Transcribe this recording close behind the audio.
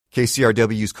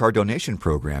KCRW's car donation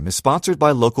program is sponsored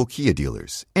by local Kia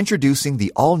dealers, introducing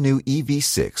the all-new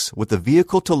EV6 with the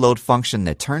vehicle-to-load function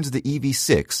that turns the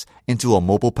EV6 into a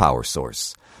mobile power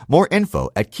source. More info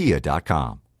at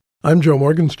kia.com. I'm Joe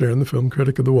Morgenstern, the film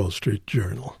critic of the Wall Street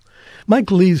Journal.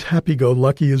 Mike Leigh's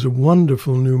Happy-Go-Lucky is a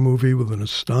wonderful new movie with an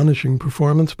astonishing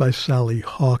performance by Sally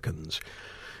Hawkins.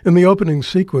 In the opening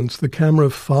sequence, the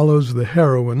camera follows the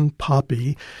heroine,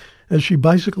 Poppy, as she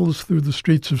bicycles through the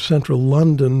streets of central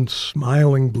London,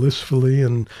 smiling blissfully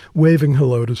and waving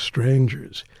hello to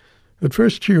strangers. At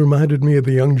first she reminded me of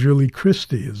the young Julie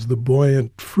Christie as the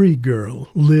buoyant, free girl,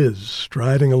 Liz,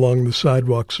 striding along the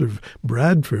sidewalks of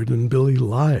Bradford in Billy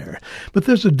Liar. But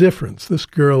there's a difference. This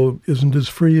girl isn't as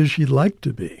free as she'd like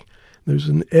to be. There's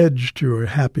an edge to her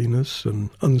happiness,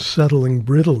 an unsettling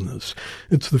brittleness.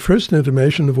 It's the first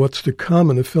intimation of what's to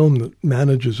come in a film that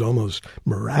manages almost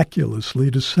miraculously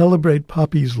to celebrate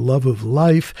Poppy's love of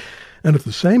life and at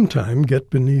the same time get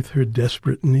beneath her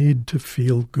desperate need to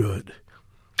feel good.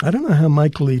 I don't know how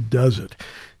Mike Leigh does it.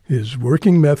 His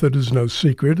working method is no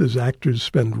secret, as actors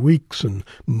spend weeks and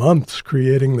months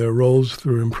creating their roles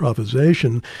through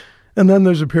improvisation. And then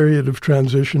there's a period of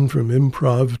transition from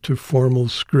improv to formal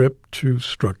script to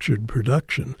structured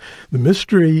production. The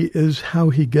mystery is how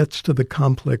he gets to the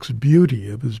complex beauty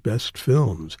of his best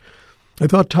films. I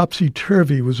thought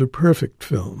Topsy-Turvy was a perfect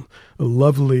film, a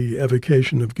lovely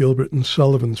evocation of Gilbert and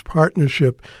Sullivan's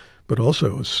partnership, but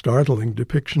also a startling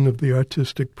depiction of the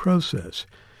artistic process.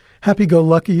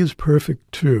 Happy-Go-Lucky is perfect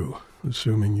too,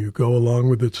 assuming you go along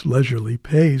with its leisurely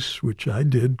pace, which I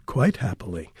did quite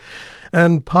happily.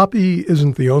 And Poppy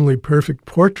isn't the only perfect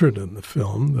portrait in the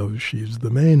film, though she's the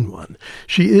main one.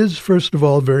 She is, first of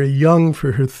all, very young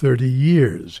for her 30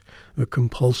 years, a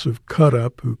compulsive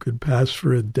cut-up who could pass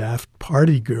for a daft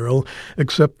party girl,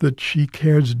 except that she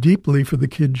cares deeply for the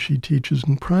kids she teaches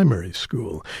in primary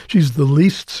school. She's the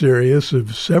least serious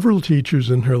of several teachers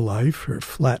in her life, her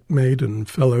flatmate and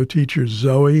fellow teacher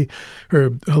Zoe,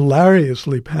 her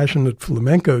hilariously passionate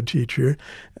flamenco teacher,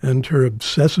 and her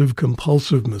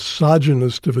obsessive-compulsive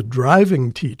misogynist of a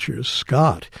driving teacher,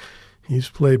 Scott. He's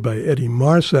played by Eddie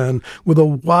Marsan with a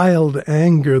wild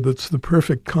anger that's the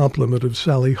perfect complement of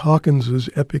Sally Hawkins's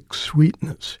epic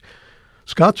sweetness.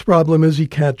 Scott's problem is he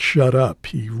can't shut up.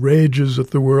 He rages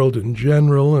at the world in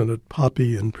general and at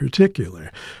Poppy in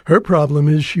particular. Her problem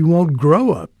is she won't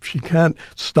grow up. She can't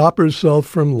stop herself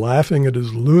from laughing at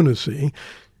his lunacy.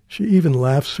 She even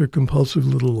laughs her compulsive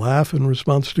little laugh in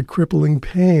response to crippling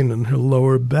pain in her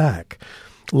lower back.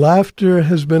 Laughter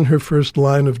has been her first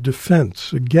line of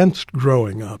defense against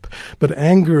growing up, but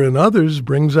anger in others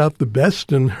brings out the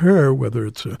best in her, whether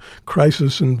it's a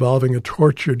crisis involving a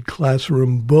tortured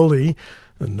classroom bully,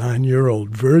 a 9-year-old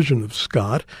version of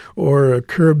Scott, or a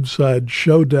curbside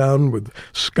showdown with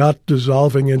Scott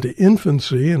dissolving into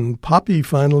infancy and Poppy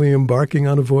finally embarking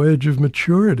on a voyage of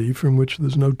maturity from which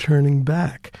there's no turning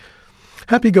back.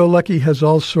 Happy-Go-Lucky has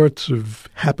all sorts of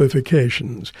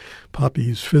happifications.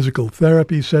 Poppy's physical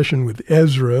therapy session with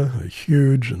Ezra, a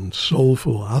huge and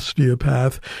soulful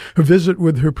osteopath, her visit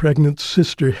with her pregnant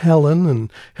sister Helen,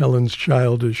 and Helen's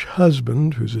childish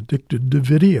husband, who's addicted to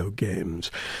video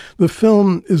games. The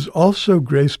film is also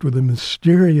graced with a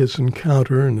mysterious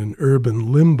encounter in an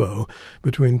urban limbo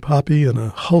between Poppy and a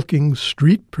hulking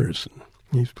street person.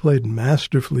 He's played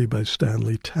masterfully by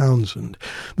Stanley Townsend.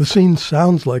 The scene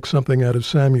sounds like something out of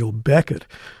Samuel Beckett,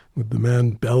 with the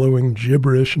man bellowing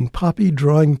gibberish and Poppy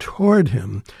drawing toward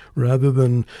him rather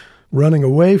than running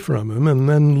away from him, and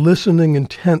then listening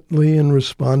intently and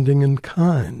responding in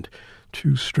kind.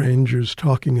 Two strangers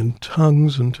talking in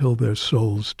tongues until their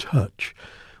souls touch.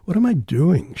 What am I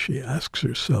doing, she asks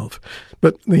herself.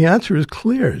 But the answer is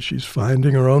clear. She's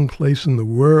finding her own place in the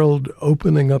world,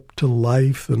 opening up to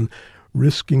life, and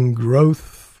risking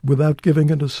growth without giving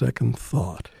it a second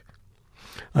thought.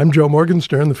 I'm Joe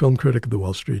Morgenstern, the film critic of the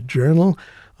Wall Street Journal.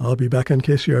 I'll be back on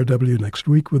KCRW next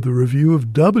week with a review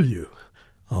of W,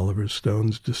 Oliver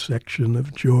Stone's dissection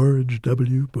of George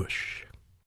W. Bush.